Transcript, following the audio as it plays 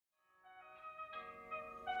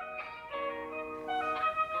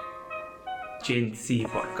Gen Z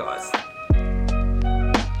podcast.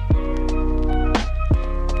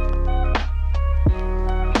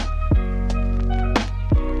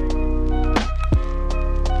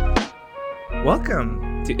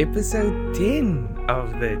 Welcome to episode 10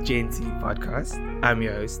 of the Gen Z podcast. I'm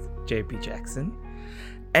your host, JP Jackson.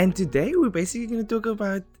 And today we're basically going to talk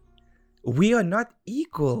about we are not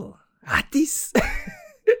equal. Artists.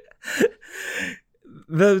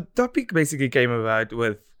 The topic basically came about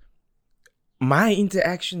with my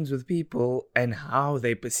interactions with people and how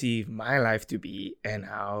they perceive my life to be and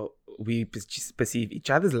how we perceive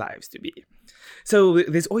each other's lives to be. So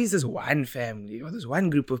there's always this one family or this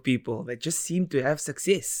one group of people that just seem to have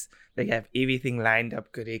success. They have everything lined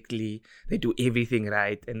up correctly. They do everything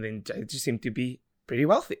right. And then just seem to be pretty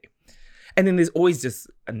wealthy. And then there's always just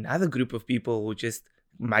another group of people who just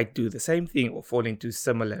might do the same thing or fall into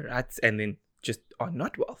similar ruts and then just are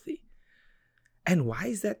not wealthy. And why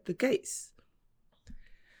is that the case?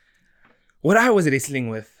 What I was wrestling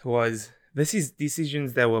with was this is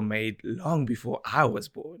decisions that were made long before I was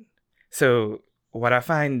born. So what I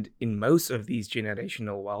find in most of these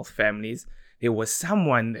generational wealth families, there was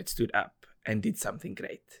someone that stood up and did something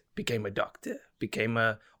great, became a doctor, became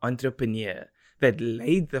an entrepreneur that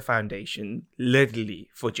laid the foundation literally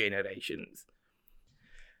for generations.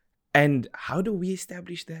 And how do we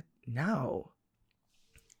establish that now?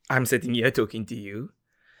 I'm sitting here talking to you.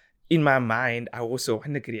 In my mind, I also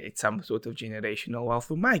want to create some sort of generational wealth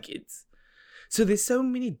for my kids. So there's so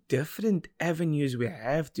many different avenues we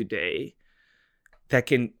have today that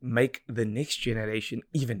can make the next generation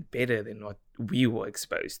even better than what we were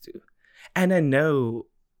exposed to. And I know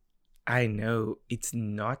it's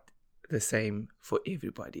not the same for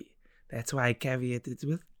everybody. That's why I caveated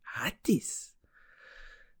with artists.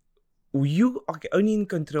 You are only in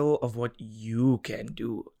control of what you can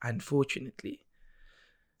do, unfortunately.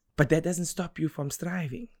 But that doesn't stop you from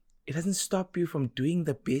striving. It doesn't stop you from doing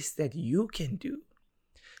the best that you can do.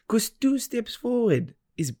 Because 2 steps forward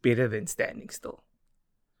is better than standing still.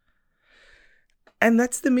 And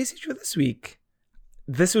that's the message for this week.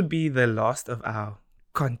 This would be the last of our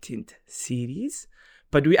content series.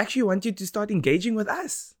 But we actually want you to start engaging with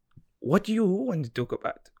us. What do you want to talk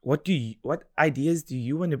about? What ideas do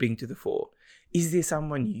you want to bring to the fore? Is there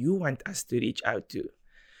someone you want us to reach out to?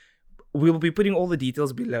 We'll be putting all the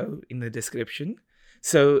details below in the description.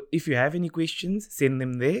 So if you have any questions, send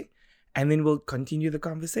them there and then we'll continue the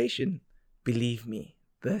conversation. Believe me,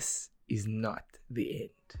 this is not the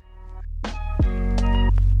end.